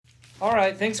All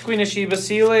right. Thanks, Queen of Sheba.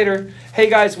 See you later. Hey,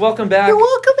 guys, welcome back. You're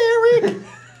welcome,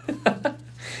 Eric.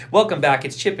 Welcome back.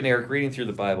 It's Chip and Eric reading through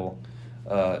the Bible.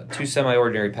 Two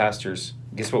semi-ordinary pastors.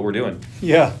 Guess what we're doing?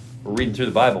 Yeah. We're reading through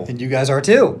the Bible. And you guys are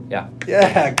too. Yeah.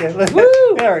 Yeah.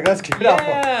 Woo! Eric, let's get it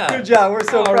Yeah. up. Good job. We're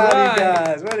so All proud right. of you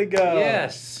guys. Way to go.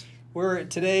 Yes. We're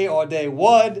today on day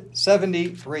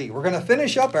 173. We're going to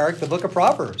finish up, Eric, the book of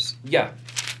Proverbs. Yeah,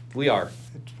 we are.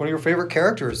 It's one of your favorite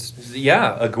characters.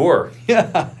 Yeah, Agur.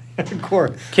 Yeah.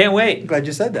 Agor. Can't wait. Glad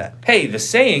you said that. Hey, the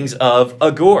sayings of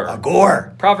Agur.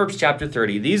 Agor. Proverbs chapter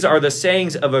 30. These are the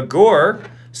sayings of Agur,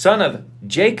 son of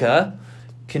Jacob,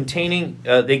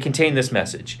 they contain this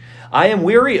message. I am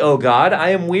weary, O God. I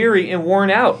am weary and worn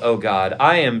out, O God.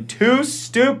 I am too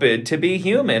stupid to be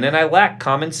human, and I lack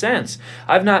common sense.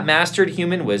 I've not mastered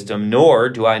human wisdom, nor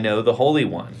do I know the Holy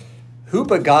One. Who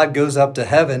but God goes up to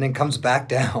heaven and comes back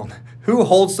down? Who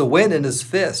holds the wind in his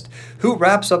fist? Who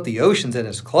wraps up the oceans in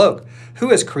his cloak?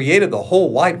 Who has created the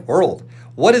whole wide world?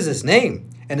 What is his name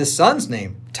and his son's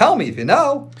name? Tell me if you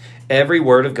know. Every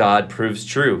word of God proves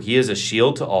true. He is a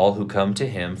shield to all who come to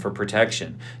him for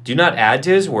protection. Do not add to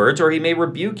his words, or he may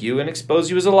rebuke you and expose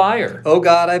you as a liar. O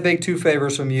God, I beg 2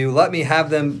 favors from you. Let me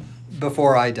have them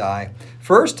before I die.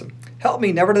 First, help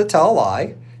me never to tell a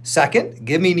lie. Second,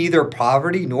 give me neither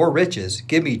poverty nor riches.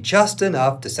 Give me just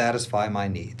enough to satisfy my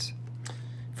needs.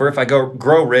 For if I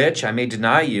grow rich, I may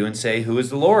deny you and say, who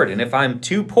is the Lord? And if I'm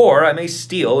too poor, I may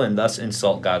steal and thus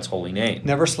insult God's holy name.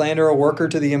 Never slander a worker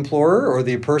to the employer, or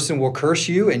the person will curse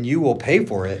you and you will pay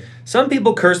for it. Some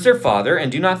people curse their father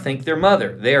and do not thank their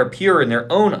mother. They are pure in their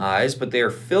own eyes, but they are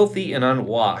filthy and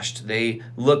unwashed. They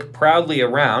look proudly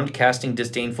around, casting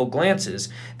disdainful glances.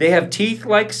 They have teeth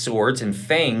like swords and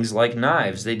fangs like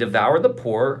knives. They devour the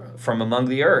poor from among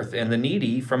the earth and the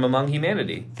needy from among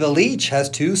humanity. The leech has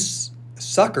 2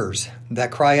 suckers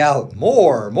that cry out,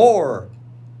 more, more.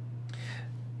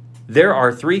 There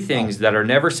are 3 things that are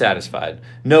never satisfied.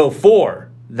 No, 4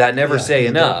 that never say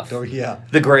enough. Yeah.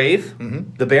 The grave,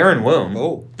 the barren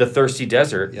womb, the thirsty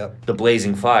desert, the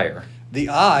blazing fire. The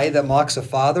eye that mocks a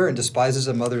father and despises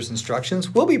a mother's instructions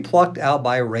will be plucked out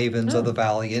by ravens of the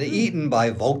valley and eaten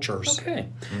by vultures. Okay.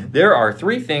 There are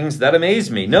 3 things that amaze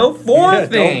me. No, 4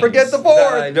 things. Don't forget the 4th.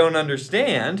 That I don't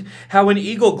understand. How an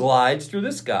eagle glides through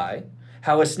the sky,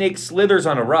 how a snake slithers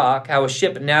on a rock, how a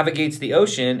ship navigates the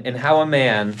ocean, and how a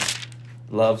man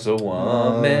loves a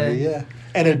woman. Yeah.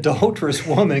 An adulterous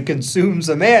woman consumes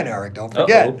a man, Eric. Don't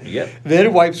forget. Yep.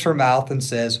 Then wipes her mouth and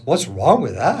says, what's wrong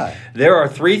with that? There are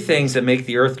 3 things that make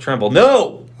the earth tremble.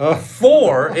 No!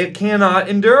 4 it cannot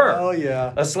endure. Oh,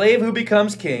 yeah. A slave who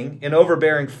becomes king, an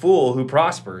overbearing fool who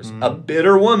prospers, a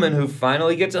bitter woman who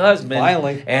finally gets a husband,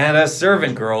 and a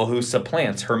servant girl who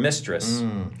supplants her mistress.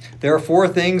 There are 4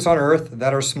 things on earth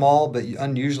that are small but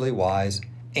unusually wise.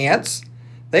 Ants,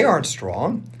 they aren't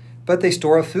strong, but they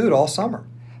store up food all summer.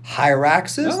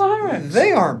 Hyraxes,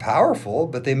 they aren't powerful,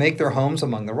 but they make their homes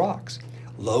among the rocks.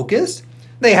 Locusts,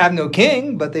 they have no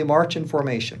king, but they march in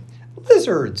formation.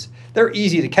 Lizards, they're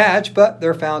easy to catch, but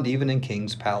they're found even in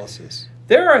kings' palaces.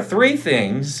 There are 3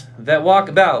 things that walk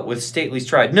about with stately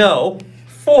stride. No,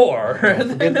 4. Get no,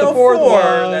 the 4th 4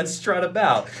 one. that strut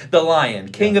about. The lion,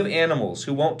 king of animals,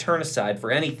 who won't turn aside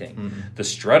for anything. The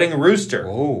strutting rooster.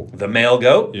 The male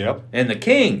goat. And the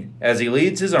king, as he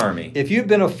leads his army. If you've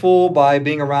been a fool by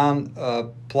being around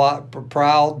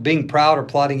being proud or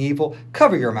plotting evil,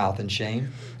 cover your mouth in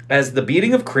shame. As the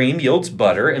beating of cream yields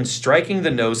butter, and striking the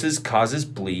noses causes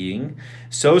bleeding,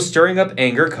 so stirring up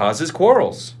anger causes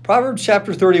quarrels. Proverbs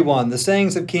chapter 31, the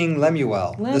sayings of King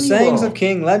Lemuel. The sayings of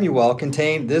King Lemuel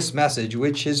contain this message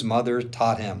which his mother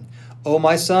taught him. O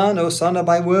my son, O son of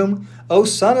my womb, O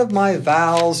son of my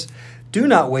vows, do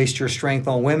not waste your strength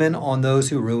on women, on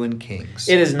those who ruin kings.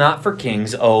 It is not for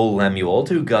kings, O Lemuel,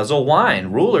 to guzzle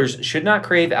wine. Rulers should not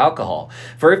crave alcohol,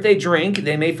 for if they drink,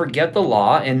 they may forget the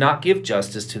law and not give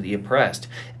justice to the oppressed.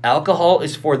 Alcohol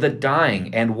is for the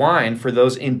dying, and wine for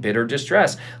those in bitter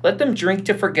distress. Let them drink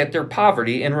to forget their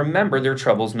poverty and remember their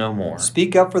troubles no more.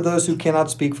 Speak up for those who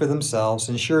cannot speak for themselves.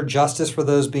 Ensure justice for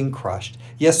those being crushed.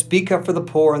 Yes, speak up for the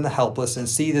poor and the helpless, and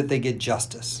see that they get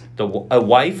justice. A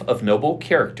wife of noble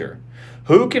character.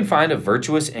 Who can find a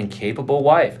virtuous and capable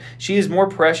wife? She is more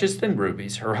precious than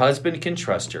rubies. Her husband can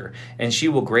trust her, and she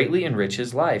will greatly enrich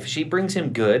his life. She brings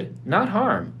him good, not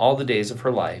harm, all the days of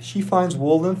her life. She finds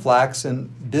wool and flax and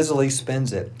busily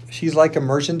spins it. She's like a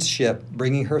merchant ship,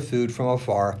 bringing her food from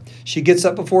afar. She gets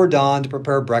up before dawn to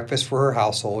prepare breakfast for her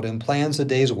household and plans a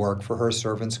day's work for her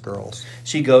servants' girls.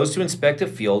 She goes to inspect a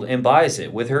field and buys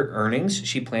it. With her earnings,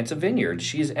 she plants a vineyard.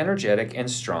 She is energetic and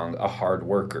strong, a hard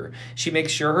worker. She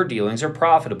makes sure her dealings are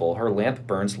profitable. Her lamp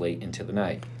burns late into the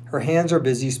night. Her hands are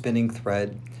busy spinning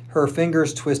thread, her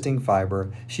fingers twisting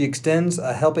fiber. She extends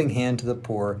a helping hand to the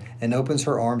poor and opens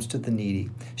her arms to the needy.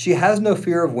 She has no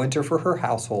fear of winter for her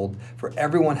household, for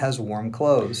everyone has warm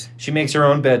clothes. She makes her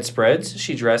own bedspreads.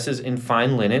 She dresses in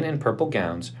fine linen and purple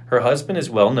gowns. Her husband is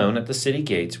well known at the city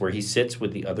gates, where he sits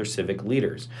with the other civic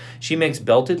leaders. She makes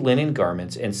belted linen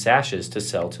garments and sashes to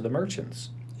sell to the merchants.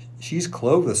 She's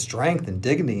clothed with strength and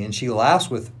dignity, and she laughs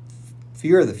with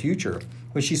fear of the future.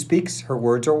 When she speaks, her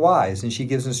words are wise, and she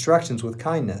gives instructions with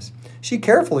kindness. She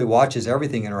carefully watches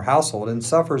everything in her household and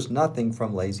suffers nothing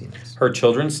from laziness. Her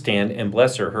children stand and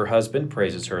bless her. Her husband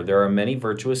praises her. There are many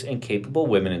virtuous and capable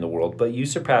women in the world, but you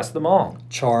surpass them all.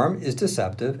 Charm is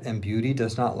deceptive, and beauty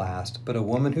does not last, but a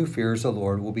woman who fears the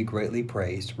Lord will be greatly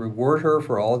praised. Reward her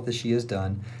for all that she has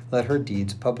done. Let her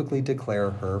deeds publicly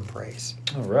declare her praise.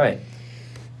 All right.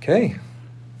 Okay.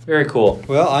 Very cool.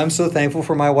 Well, I'm so thankful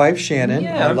for my wife, Shannon.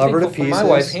 Yeah, I love her to thankful pieces. for my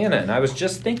wife, Hannah. And I was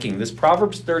just thinking, this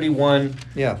Proverbs 31,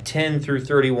 10 through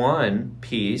 31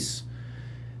 piece,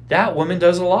 that woman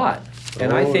does a lot.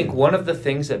 And I think one of the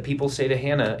things that people say to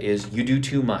Hannah is, you do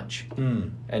too much.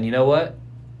 And you know what?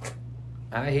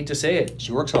 I hate to say it.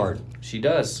 She works hard. She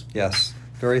does. Yes.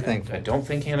 Very thankful. I don't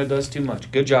think Hannah does too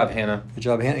much. Good job, Hannah. Good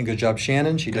job, Hannah. And good job,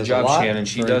 Shannon. She does a lot. Good job, Shannon.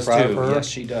 She does too. Yes,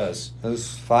 she does.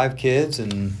 Those 5 kids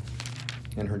and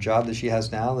her job that she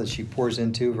has now that she pours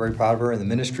into, very proud of her, in the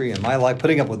ministry and my life.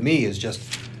 Putting up with me is just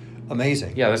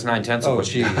amazing. Yeah, that's 9/10 of what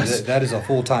she does. That is a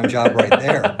full-time job right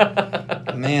there.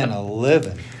 Man, a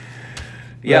living.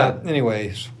 Yeah. But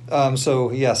anyways,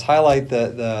 so yes, highlight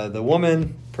the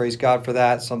woman. Praise God for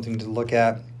that. Something to look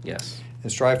at. Yes.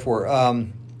 And strive for.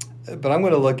 But I'm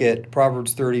going to look at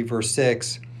Proverbs 30, verse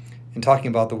 6, and talking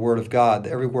about the Word of God.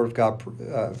 Every Word of God,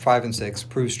 5 and 6,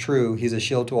 proves true. He's a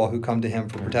shield to all who come to him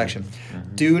for protection.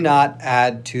 Do not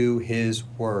add to his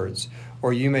words,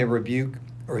 or he may rebuke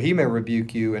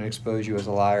you and expose you as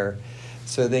a liar.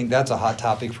 So I think that's a hot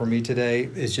topic for me today,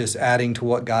 is just adding to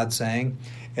what God's saying.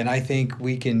 And I think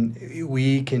we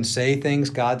can say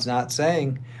things God's not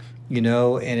saying, and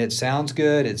it sounds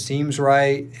good, it seems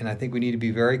right, and I think we need to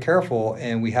be very careful.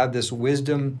 And we have this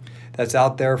wisdom that's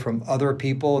out there from other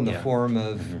people in the form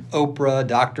of Oprah,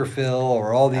 Dr. Phil,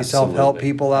 or all these self-help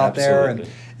people out there.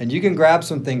 And you can grab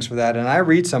some things for that. And I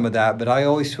read some of that, but I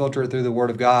always filter it through the Word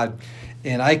of God.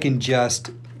 And I can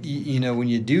just, when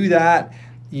you do that,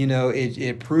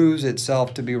 it proves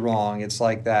itself to be wrong. It's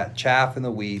like that chaff in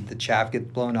the wheat. The chaff gets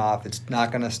blown off. It's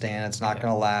not going to stand. It's not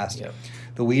going to last. Yep.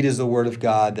 The wheat is the Word of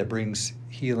God that brings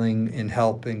healing and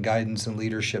help and guidance and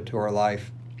leadership to our life.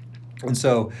 And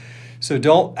so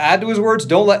don't add to his words.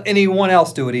 Don't let anyone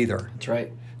else do it either. That's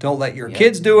right. Don't let your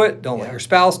kids do it. Don't let your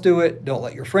spouse do it. Don't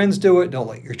let your friends do it. Don't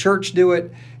let your church do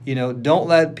it. Don't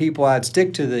let people add.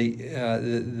 Stick to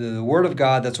the Word of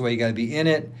God. That's the way you got to be in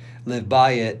it. Live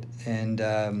by it, and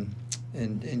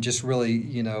just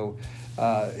really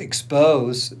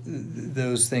expose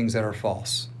those things that are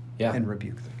false. Yeah. And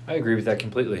rebuke them. I agree with that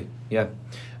completely. Yeah.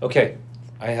 Okay.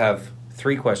 I have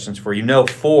 3 questions for you. No,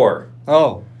 4.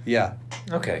 Oh, yeah.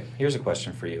 Okay. Here's a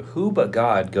question for you. Who but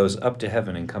God goes up to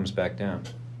heaven and comes back down?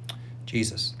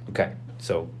 Jesus. Okay.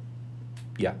 So,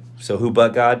 yeah. So who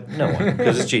but God? No one,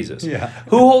 because it's Jesus. Yeah.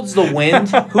 Who holds the wind?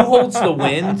 Who holds the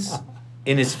winds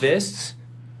in his fists?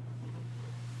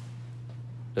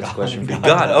 That's a question for you.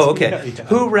 God. Oh, okay. Yeah,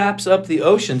 who wraps up the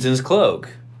oceans in his cloak?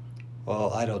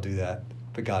 Well, I don't do that,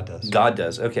 but God does. God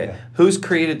does. Okay. Yeah. Who's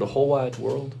created the whole wide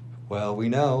world? Well, we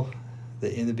know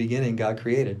that in the beginning God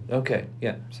created. Okay.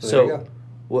 Yeah. So there you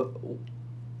go.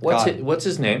 What's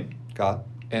his name? God.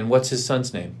 And what's his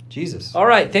son's name? Jesus. All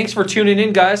right. Thanks for tuning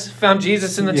in, guys. Found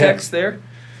Jesus in the text there.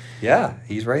 Yeah,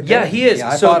 he's right there. Yeah, he is.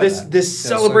 Yeah, so this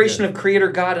celebration of Creator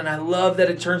God, and I love that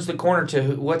it turns the corner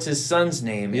to what's his son's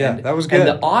name. Yeah, that was good. And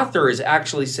the author is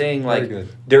actually saying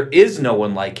there is no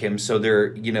one like him. So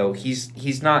he's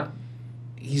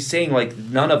saying like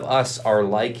none of us are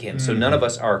like him. So none of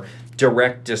us are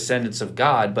direct descendants of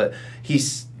God, but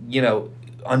he's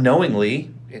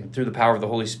unknowingly and through the power of the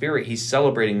Holy Spirit, he's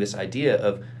celebrating this idea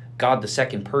of God the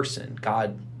second person,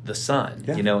 God the Son,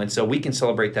 and so we can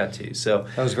celebrate that too. So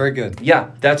that was very good. Yeah,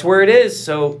 that's where it is.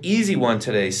 So easy one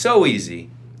today. So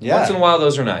easy. Yeah. Once in a while,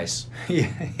 those are nice.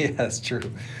 Yeah, that's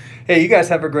true. Hey, you guys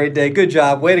have a great day. Good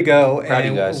job. Way to go. Proud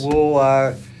of you guys.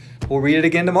 We'll read it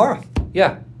again tomorrow.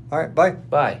 Yeah. All right. Bye.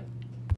 Bye.